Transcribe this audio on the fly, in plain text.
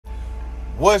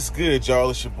What's good, y'all?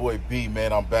 It's your boy B,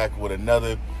 man. I'm back with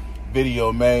another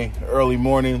video, man. Early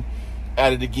morning,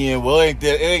 at it again. Well, it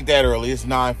ain't that early. It's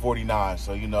 9:49,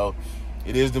 so you know,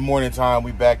 it is the morning time.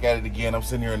 We back at it again. I'm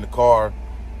sitting here in the car,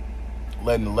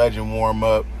 letting the Legend warm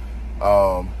up.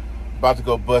 About to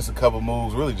go bust a couple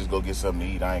moves. Really, just go get something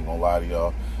to eat. I ain't gonna lie to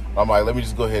y'all. I'm like, let me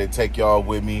just go ahead and take y'all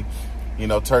with me. You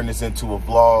know, turn this into a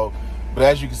vlog. But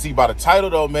as you can see by the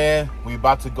title, though, man, we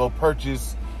about to go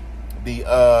purchase the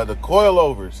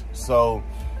coilovers. So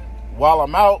while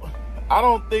I'm out, I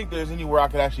don't think there's anywhere I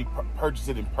could actually purchase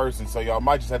it in person. So y'all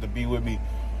might just have to be with me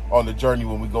on the journey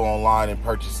when we go online and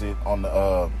purchase it on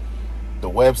the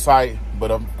website. But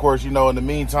of course, you know, in the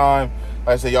meantime,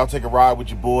 like I said, y'all take a ride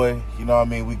with your boy. You know what I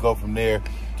mean? We go from there.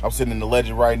 I'm sitting in the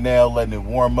Legend right now, letting it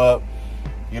warm up.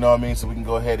 You know what I mean? So we can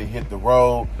go ahead and hit the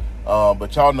road.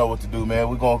 But y'all know what to do, man.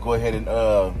 We're gonna go ahead and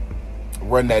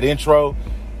run that intro,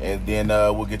 and then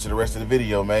we'll get to the rest of the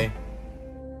video, man.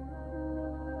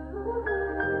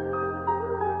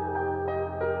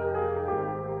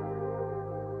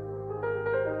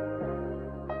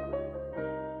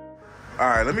 All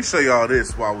right, let me show y'all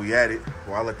this while we at it,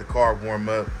 while I let the car warm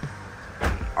up.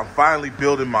 I'm finally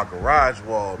building my garage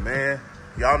wall, man.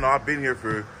 Y'all know I've been here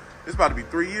for, it's about to be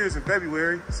 3 years in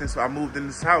February since I moved in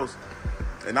this house.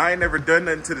 And I ain't never done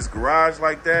nothing to this garage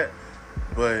like that,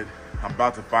 but I'm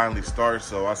about to finally start.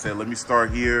 So I said, let me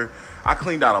start here. I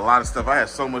cleaned out a lot of stuff. I had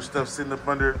so much stuff sitting up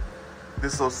under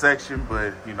this little section,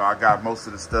 but you know, I got most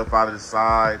of the stuff out of the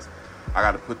sides. I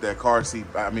got to put that car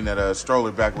seat, that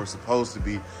stroller back where it's supposed to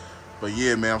be. But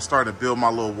yeah, man, I'm starting to build my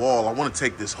little wall. I want to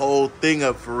take this whole thing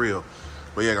up for real.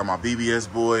 But yeah, I got my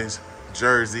BBS boys,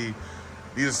 jersey.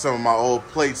 These are some of my old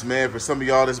plates, man. For some of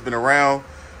y'all that's been around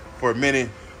for a minute,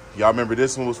 y'all remember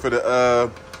this one was for the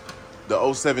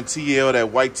 07 TL, that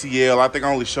white TL. I think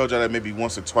I only showed y'all that maybe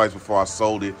once or twice before I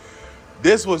sold it.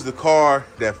 This was the car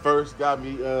that first got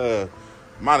me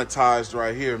monetized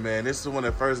right here, man. This is the one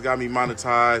that first got me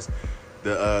monetized,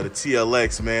 the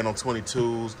TLX, man, on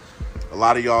 22s. A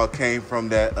lot of y'all came from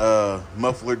that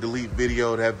muffler delete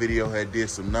video. That video had did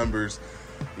some numbers.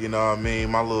 You know what I mean?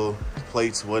 My little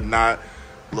plates, whatnot,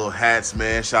 little hats,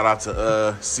 man. Shout out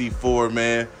to C4,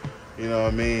 man. You know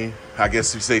what I mean? I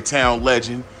guess we say Town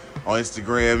Legend on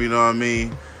Instagram, you know what I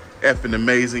mean? Effing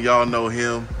amazing, y'all know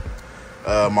him.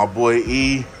 My boy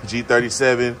E,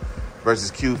 G37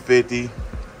 versus Q50.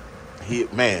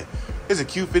 Man, it's a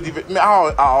Q50. Man,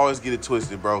 I always get it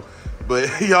twisted, bro.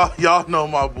 But y'all know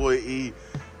my boy E.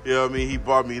 You know what I mean? He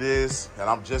bought me this, and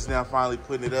I'm just now finally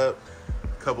putting it up.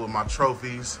 A couple of my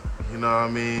trophies, you know what I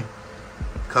mean?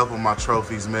 A couple of my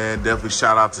trophies, man. Definitely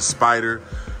shout out to Spider.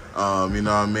 You know what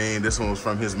I mean? This one was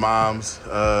from his mom's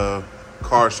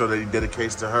car show that he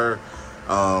dedicates to her.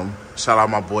 Shout out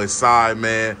my boy Sai,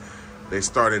 man. They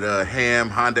started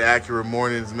Honda Acura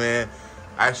mornings, man.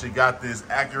 I actually got this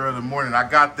Acura in the morning. I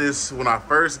got this when I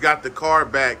first got the car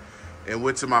back and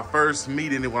went to my first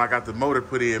meeting, and when I got the motor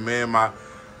put in, man,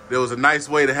 there was a nice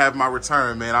way to have my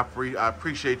return, man. I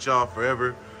appreciate y'all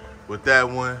forever with that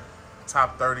one.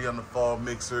 Top 30 on the fall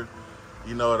mixer.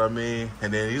 You know what I mean?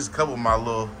 And then here's a couple of my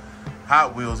little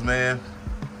Hot Wheels, man.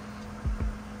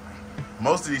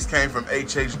 Most of these came from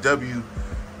HHW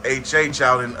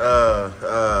out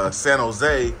in San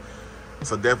Jose.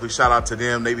 So definitely shout out to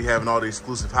them. They be having all the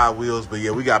exclusive Hot Wheels. But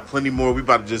yeah, we got plenty more. We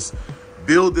about to just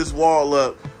build this wall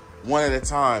up one at a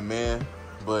time, man.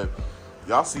 But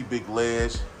y'all see Big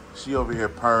Ledge. She over here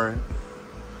purring.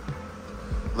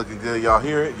 Looking good. Y'all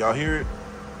hear it? Y'all hear it?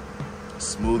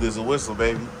 Smooth as a whistle,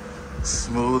 baby.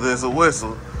 Smooth as a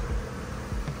whistle.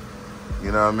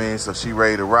 You know what I mean? So she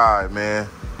ready to ride, man.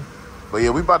 But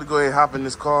yeah, we about to go ahead and hop in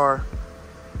this car,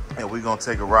 and we gonna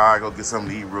take a ride, go get something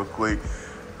to eat real quick,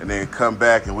 and then come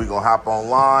back, and we gonna hop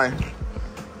online,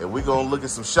 and we gonna look at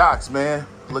some shocks, man.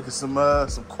 Look at some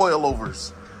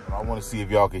coilovers. I want to see if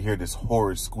y'all can hear this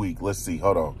horrid squeak. Let's see.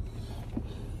 Hold on.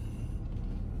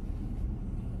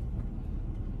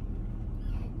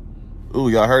 Ooh,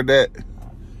 y'all heard that?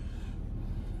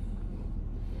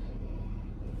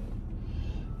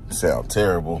 Sound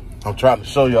terrible. I'm trying to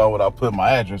show y'all what I put my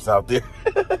address out there.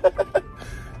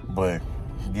 But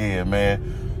yeah,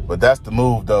 man. But that's the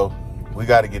move, though. We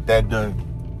got to get that done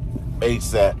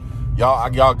ASAP.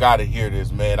 Y'all got to hear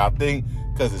this, man. I think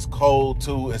because it's cold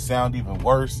too, it sounds even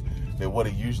worse than what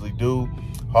it usually do.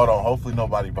 Hold on. Hopefully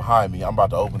nobody behind me. I'm about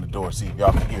to open the door, see if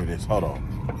y'all can hear this. Hold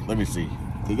on. Let me see.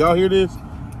 Can y'all hear this?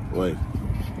 Wait.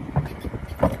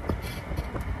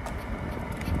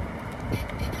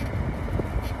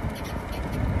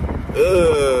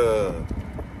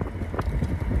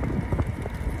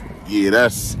 Yeah,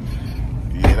 that's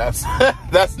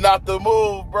that's not the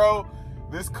move, bro.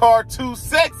 This car too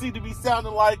sexy to be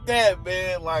sounding like that,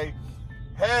 man. Like,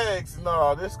 heck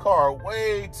no, this car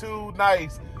way too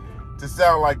nice to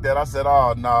sound like that. I said,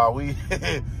 oh, no,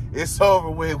 it's over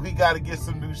with. We got to get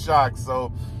some new shocks.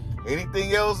 So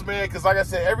anything else, man, because like I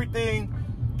said, everything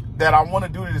that I want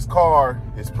to do to this car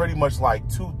is pretty much like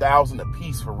 $2,000 a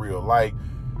piece for real. Like,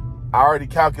 I already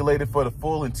calculated for the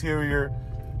full interior.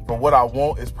 For what I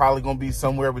want, it's probably going to be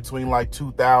somewhere between like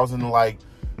 $2,000 and like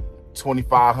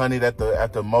 $2,500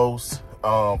 at the most,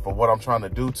 for what I'm trying to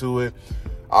do to it.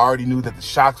 I already knew that the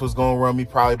shocks was going to run me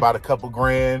probably about a couple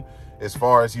grand as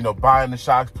far as, you know, buying the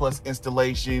shocks plus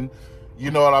installation,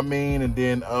 you know what I mean? And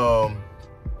then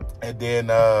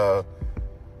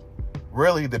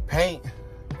really the paint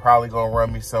probably going to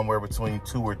run me somewhere between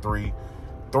 2 or 3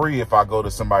 if I go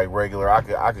to somebody regular. I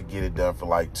could get it done for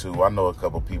like 2. I know a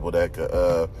couple people that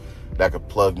could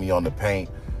plug me on the paint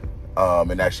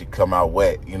and actually come out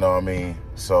wet, you know what I mean?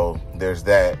 So there's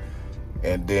that.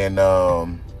 And then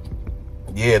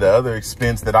yeah, the other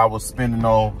expense that I was spending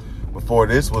on before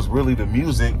this was really the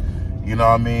music, you know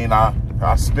what I mean? I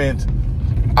spent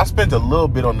a little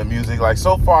bit on the music. Like,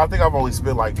 so far I think I've only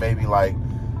spent like maybe like,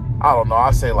 I don't know,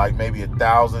 I say like maybe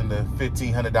 $1,000 to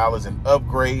 $1,500 in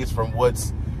upgrades from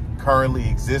what's currently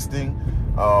existing.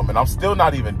 And I'm still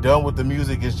not even done with the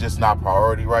music. It's just not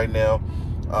priority right now.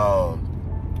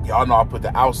 Y'all know I put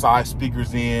the outside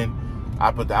speakers in.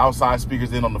 I put the outside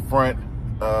speakers in on the front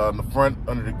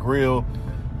under the grill.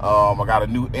 I got a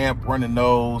new amp running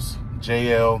those,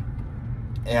 JL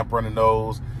amp running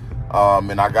those.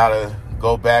 And I gotta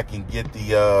go back and get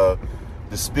the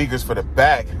speakers for the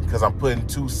back, because I'm putting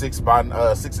 2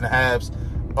 6.5s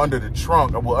under the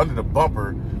trunk, well, under the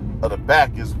bumper of the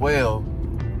back as well.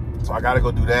 So I gotta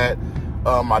go do that.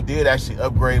 I did actually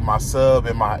upgrade my sub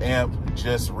and my amp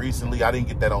just recently. I didn't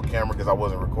get that on camera because I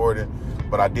wasn't recording,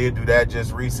 but I did do that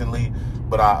just recently.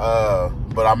 But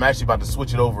I'm actually about to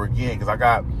switch it over again, because I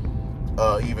got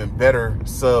even better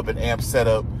sub and amp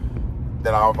setup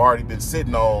that I've already been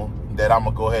sitting on, that I'm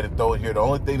gonna go ahead and throw it here. The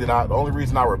only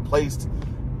reason I replaced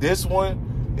this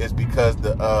one is because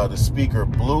the speaker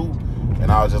blew,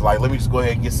 and I was just like, let me just go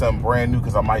ahead and get something brand new,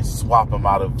 because I might swap them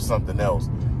out of something else.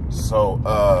 So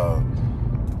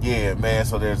yeah, man,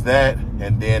 so there's that.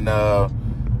 And then I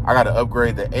gotta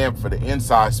upgrade the amp for the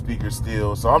inside speaker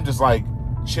still. So I'm just like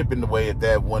chipping away at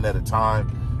that one at a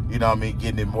time, you know what I mean,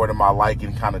 getting it more to my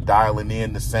liking, kind of dialing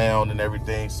in the sound and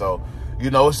everything. So, you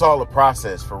know, it's all a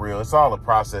process for real. It's all a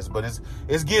process, but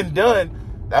it's getting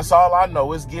done. That's all I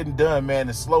know. It's getting done, man.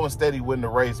 It's slow and steady winning the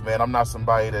race, man. I'm not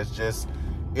somebody that's just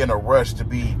in a rush to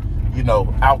be, you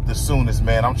know, out the soonest,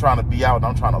 man. I'm trying to be out and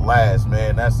I'm trying to last,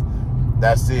 man. That's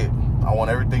it. I want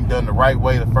everything done the right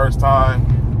way the first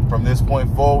time from this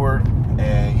point forward.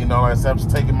 And, you know, like I said, I'm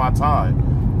just taking my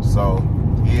time. So,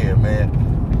 yeah, man.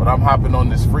 But I'm hopping on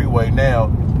this freeway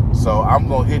now. So I'm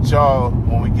going to hit y'all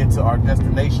when we get to our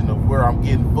destination of where I'm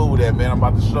getting food at, man. I'm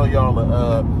about to show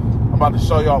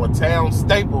y'all a town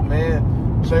staple,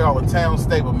 man. Show y'all a town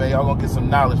staple, man. Y'all going to get some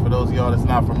knowledge for those of y'all that's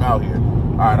not from out here.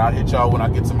 All right, I'll hit y'all when I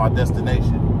get to my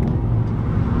destination.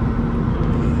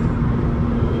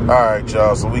 All right,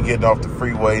 y'all, so we getting off the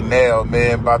freeway now,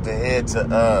 man. About to head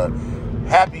to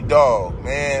Happy Dog,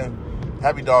 man.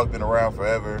 Happy Dog been around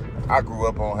forever. I grew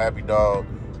up on Happy Dog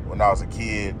when I was a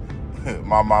kid.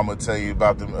 My mama tell you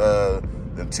about them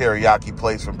teriyaki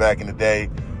plates from back in the day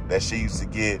that she used to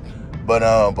get. But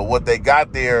what they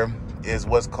got there is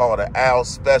what's called an Al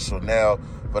Special. Now,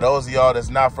 for those of y'all that's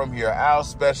not from here, Al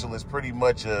Special is pretty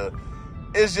much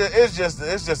it's just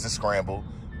a scramble.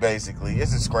 Basically,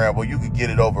 it's a scramble. You could get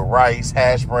it over rice,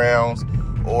 hash browns,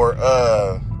 or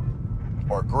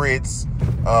grits,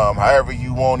 however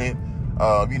you want it.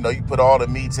 You know, you put all the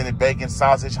meats in it: bacon,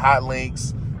 sausage, hot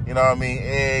links. You know what I mean?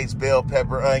 Eggs, bell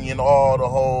pepper, onion, all the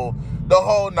whole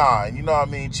nine. You know what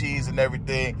I mean? Cheese and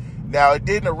everything. Now, it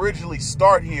didn't originally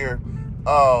start here.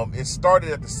 It started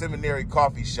at the Seminary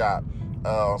Coffee Shop,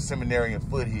 Seminary and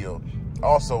Foothill,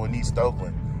 also in East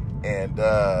Oakland. And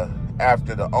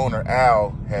after the owner,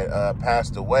 Al, had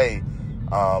passed away,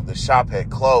 the shop had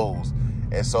closed.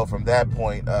 And so from that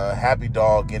point, Happy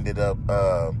Dog ended up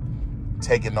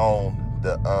taking on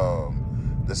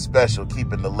the special,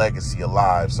 keeping the legacy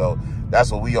alive. So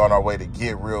that's what we on our way to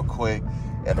get real quick.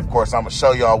 And of course, I'm gonna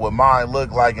show y'all what mine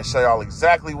look like and show y'all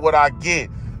exactly what I get,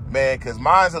 man, because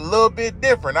mine's a little bit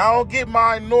different. I don't get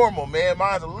mine normal, man.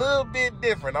 Mine's a little bit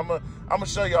different. I'm gonna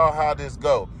show y'all how this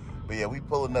go. But yeah, we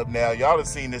pulling up now. Y'all have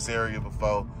seen this area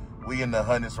before. We in the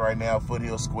Hundreds right now,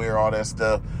 Foothill Square, all that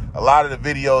stuff. A lot of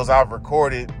the videos I've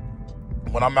recorded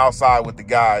when I'm outside with the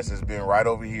guys has been right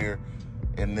over here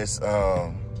in this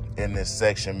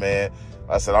section, man.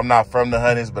 I said, I'm not from the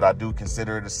Hunters, but I do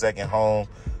consider it a second home.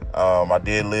 I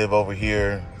did live over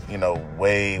here, you know,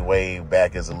 way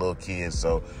back as a little kid.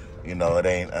 So, you know,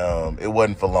 it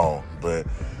wasn't for long. But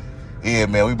yeah,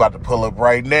 man, we about to pull up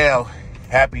right now.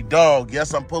 Happy dog.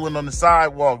 Yes, I'm pulling on the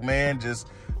sidewalk, man. Just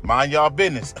mind y'all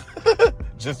business.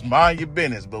 Just mind your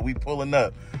business. But we pulling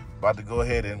up. About to go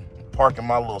ahead and park in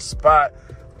my little spot.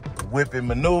 Whip and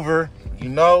maneuver, you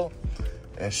know,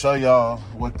 and show y'all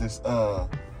what this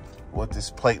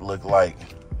plate look like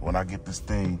when I get this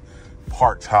thing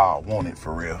parked how I want it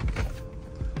for real.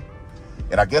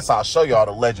 And I guess I'll show y'all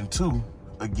the Legend too.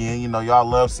 Again, you know, y'all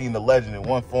love seeing the Legend in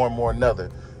one form or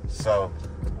another. So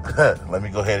let me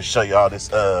go ahead and show y'all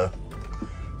this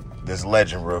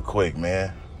Legend real quick,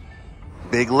 man.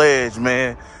 Big ledge,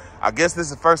 man. I guess this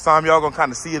is the first time y'all gonna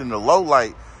kind of see it in the low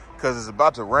light because it's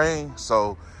about to rain.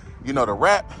 So, you know, the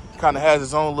wrap kind of has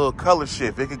its own little color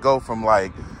shift. It could go from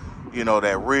like, you know,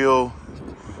 that real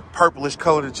purplish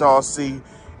color that y'all see,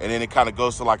 and then it kind of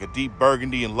goes to like a deep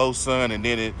burgundy and low sun, and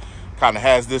then it kind of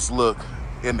has this look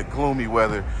in the gloomy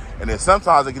weather, and then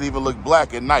sometimes it can even look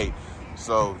black at night.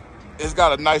 So it's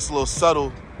got a nice little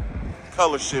subtle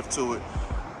color shift to it.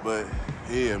 But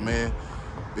yeah, man,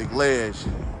 big ledge.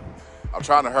 I'm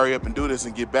trying to hurry up and do this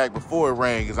and get back before it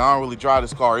rains, because I don't really drive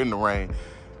this car in the rain.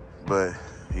 But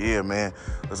yeah, man,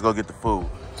 let's go get the food.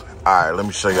 All right, let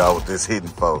me show y'all what this hitting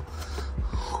for.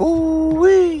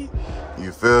 Hoo-wee.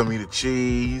 You feel me? The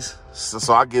cheese.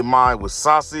 So I get mine with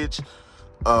sausage,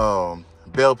 bell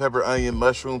pepper, onion,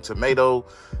 mushroom, tomato,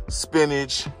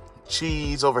 spinach,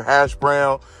 cheese over hash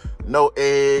brown, no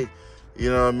egg, you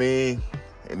know what I mean?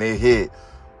 And it hit.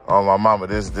 Oh, my mama,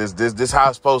 this how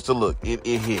it's supposed to look. It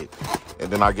hit.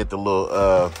 And then I get the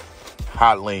little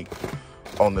hot link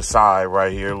on the side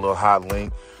right here, a little hot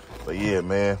link. But yeah,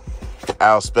 man,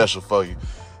 Al special for you.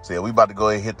 So yeah, we about to go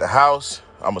ahead and hit the house.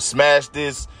 I'm gonna smash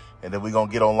this, and then we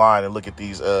gonna get online and look at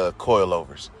these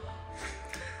coilovers.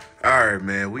 All right,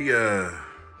 man, we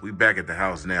back at the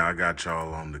house now. I got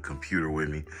y'all on the computer with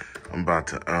me. I'm about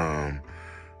to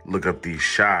look up these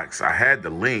shocks. I had the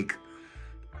link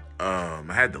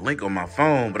on my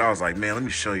phone, but I was like, man, let me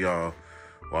show y'all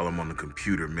while I'm on the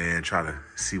computer, man. Try to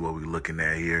see what we're looking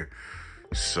at here.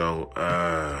 So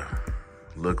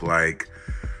look like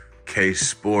Case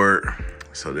Sport.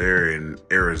 So they're in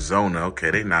Arizona.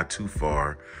 Okay, they not too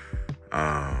far.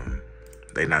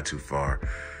 They not too far.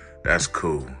 That's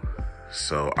cool.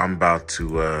 So I'm about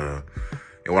to, and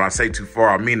when I say too far,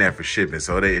 I mean that for shipping.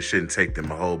 So it shouldn't take them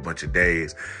a whole bunch of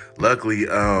days. Luckily,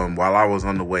 while I was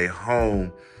on the way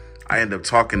home, I ended up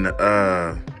talking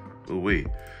to,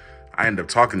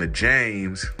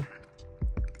 James,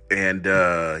 and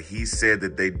he said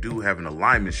that they do have an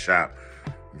alignment shop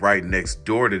right next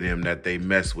door to them that they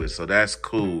mess with. So that's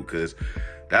cool, because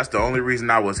that's the only reason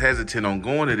I was hesitant on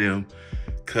going to them,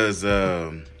 because,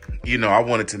 you know, I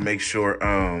wanted to make sure,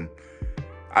 I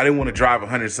didn't want to drive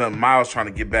 100-something miles trying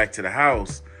to get back to the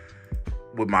house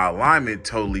with my alignment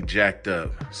totally jacked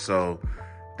up. So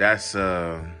that's,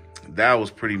 that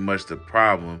was pretty much the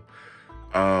problem.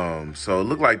 So it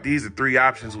looked like these are three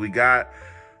options we got.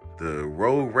 The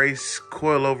road race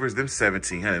coilovers, them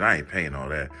 $1,700. I ain't paying all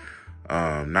that.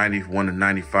 91 to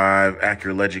 95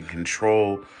 Acura Legend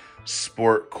control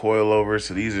sport coilovers.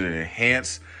 So these are the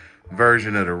enhanced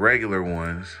version of the regular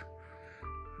ones.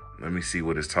 Let me see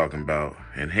what it's talking about.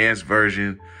 Enhanced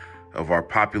version of our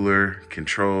popular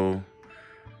control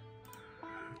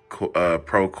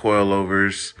pro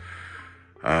coilovers.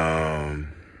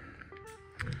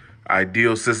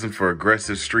 Ideal system for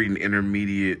aggressive street and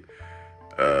intermediate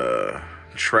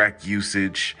track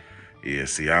usage. Yeah,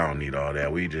 see, I don't need all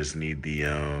that. We just need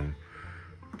the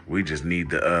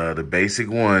basic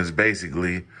ones,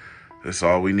 basically. That's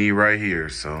all we need right here.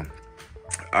 So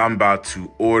I'm about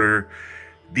to order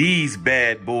these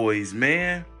bad boys,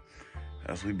 man.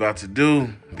 That's what we about to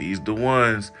do. These the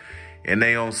ones. And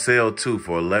they on sale too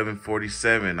for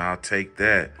 $11.47. I'll take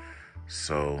that.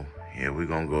 So yeah, we're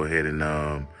gonna go ahead and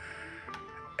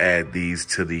add these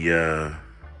to the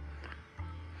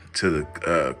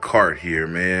cart here,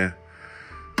 man.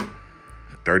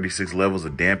 36 levels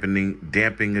of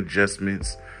damping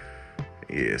adjustments.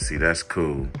 Yeah, see, that's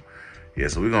cool. Yeah,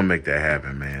 so we're gonna make that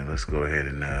happen, man. Let's go ahead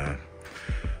and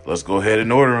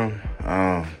order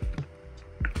them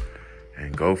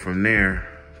and go from there.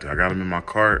 I got them in my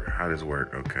cart. How does this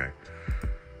work? Okay.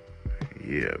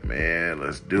 Yeah, man,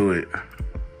 let's do it.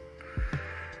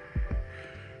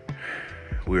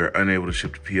 We are unable to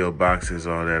ship the PO boxes,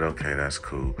 all that. Okay, that's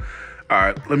cool. All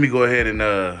right, let me go ahead and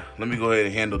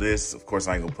handle this. Of course,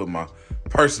 I ain't gonna put my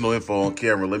personal info on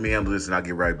camera. Let me handle this and I'll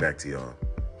get right back to y'all.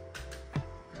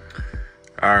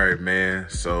 All right, man.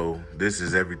 So this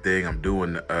is everything. I'm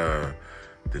doing the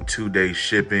 2-day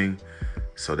shipping,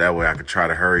 so that way I could try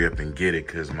to hurry up and get it,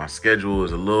 because my schedule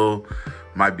is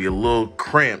might be a little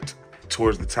cramped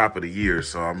towards the top of the year.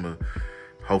 So I'm gonna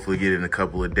hopefully get it in a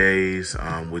couple of days.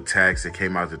 With tax, it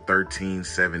came out to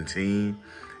 $13.17,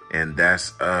 and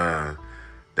that's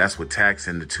with tax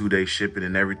and the 2-day shipping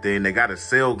and everything. They got a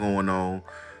sale going on,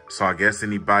 so I guess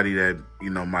anybody that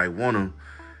might want them,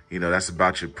 that's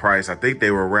about your price. I think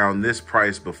they were around this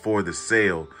price before the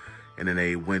sale, and then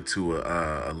they went to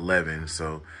 11.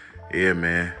 So yeah,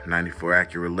 man, 94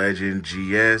 Acura Legend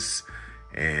GS,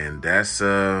 and that's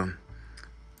it,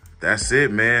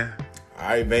 man. All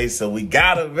right, man. So we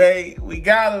got him, man. We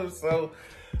got him. So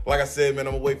like I said, man,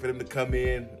 I'm gonna wait for them to come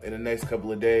in the next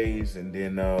couple of days, and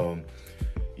then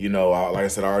like I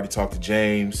said, I already talked to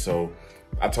James, so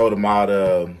I told him I'd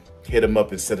hit him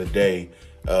up and set a day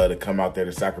to come out there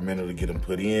to Sacramento to get them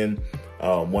put in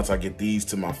once I get these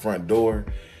to my front door,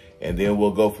 and then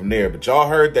we'll go from there. But y'all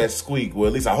heard that squeak. Well,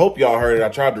 at least I hope y'all heard it. I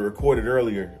tried to record it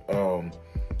earlier,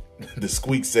 the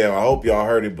squeak sound. I hope y'all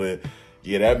heard it, but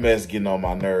yeah, that mess getting on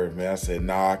my nerve, man. I said,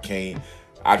 nah, I can't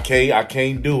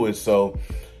do it. So,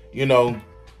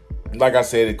 like I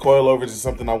said, the coilovers is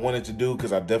something I wanted to do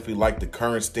because I definitely like the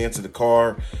current stance of the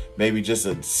car. Maybe just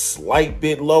a slight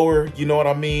bit lower, you know what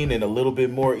I mean? And a little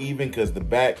bit more even, because the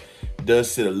back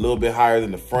does sit a little bit higher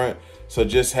than the front. So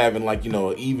just having like,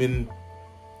 an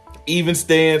even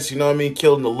stance, you know what I mean?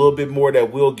 Killing a little bit more of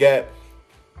that wheel gap.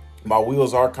 My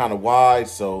wheels are kind of wide,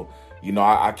 so,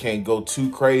 I can't go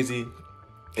too crazy,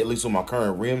 at least with my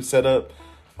current rim setup.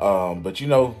 But,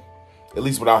 at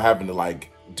least without having to like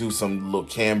do some little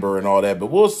camber and all that. But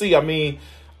we'll see. I mean,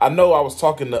 I know I was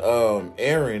talking to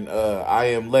Aaron, I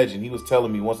Am Legend. He was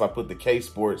telling me once I put the K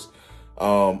Sports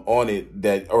on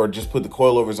it, or just put the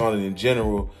coilovers on it in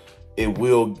general,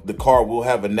 the car will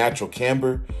have a natural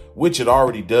camber, which it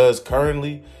already does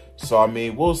currently. So I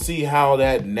mean, we'll see how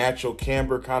that natural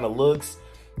camber kind of looks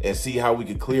and see how we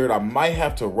can clear it. I might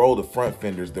have to roll the front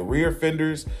fenders. The rear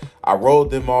fenders, I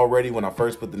rolled them already when I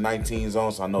first put the 19s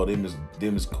on, so I know them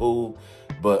is cool.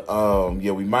 But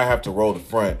yeah, we might have to roll the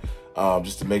front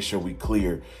just to make sure we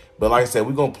clear. But like I said,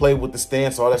 we're gonna play with the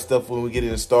stance, all that stuff when we get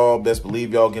it installed. Best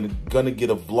believe y'all gonna get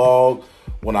a vlog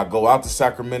when I go out to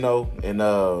Sacramento and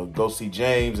go see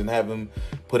James and have him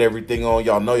put everything on.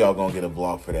 Y'all know y'all gonna get a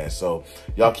vlog for that, so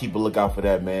y'all keep a lookout for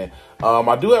that, man.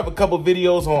 I do have a couple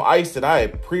videos on ice that I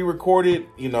had pre-recorded,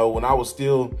 when I was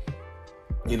still,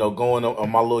 going on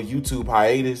my little YouTube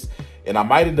hiatus, and I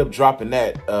might end up dropping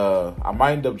that.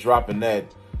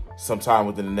 Sometime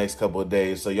within the next couple of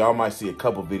days, so y'all might see a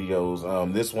couple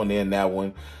videos, this one and that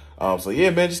one. So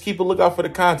yeah, man, just keep a lookout for the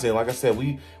content. Like I said,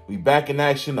 we back in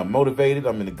action. I'm motivated.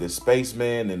 I'm in a good space,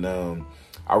 man, and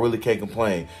I really can't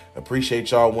complain.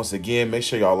 Appreciate y'all once again. Make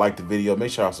sure y'all like the video.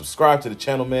 Make sure y'all subscribe to the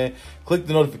channel, man. Click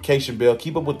the notification bell.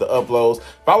 Keep up with the uploads.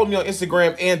 Follow me on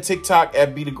Instagram and TikTok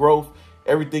at BTHEGROWTH.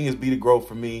 Everything is BTHEGROWTH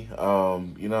for me.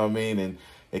 You know what I mean?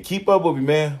 And keep up with me,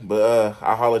 man. But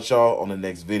I'll holler at y'all on the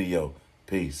next video.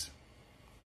 Peace.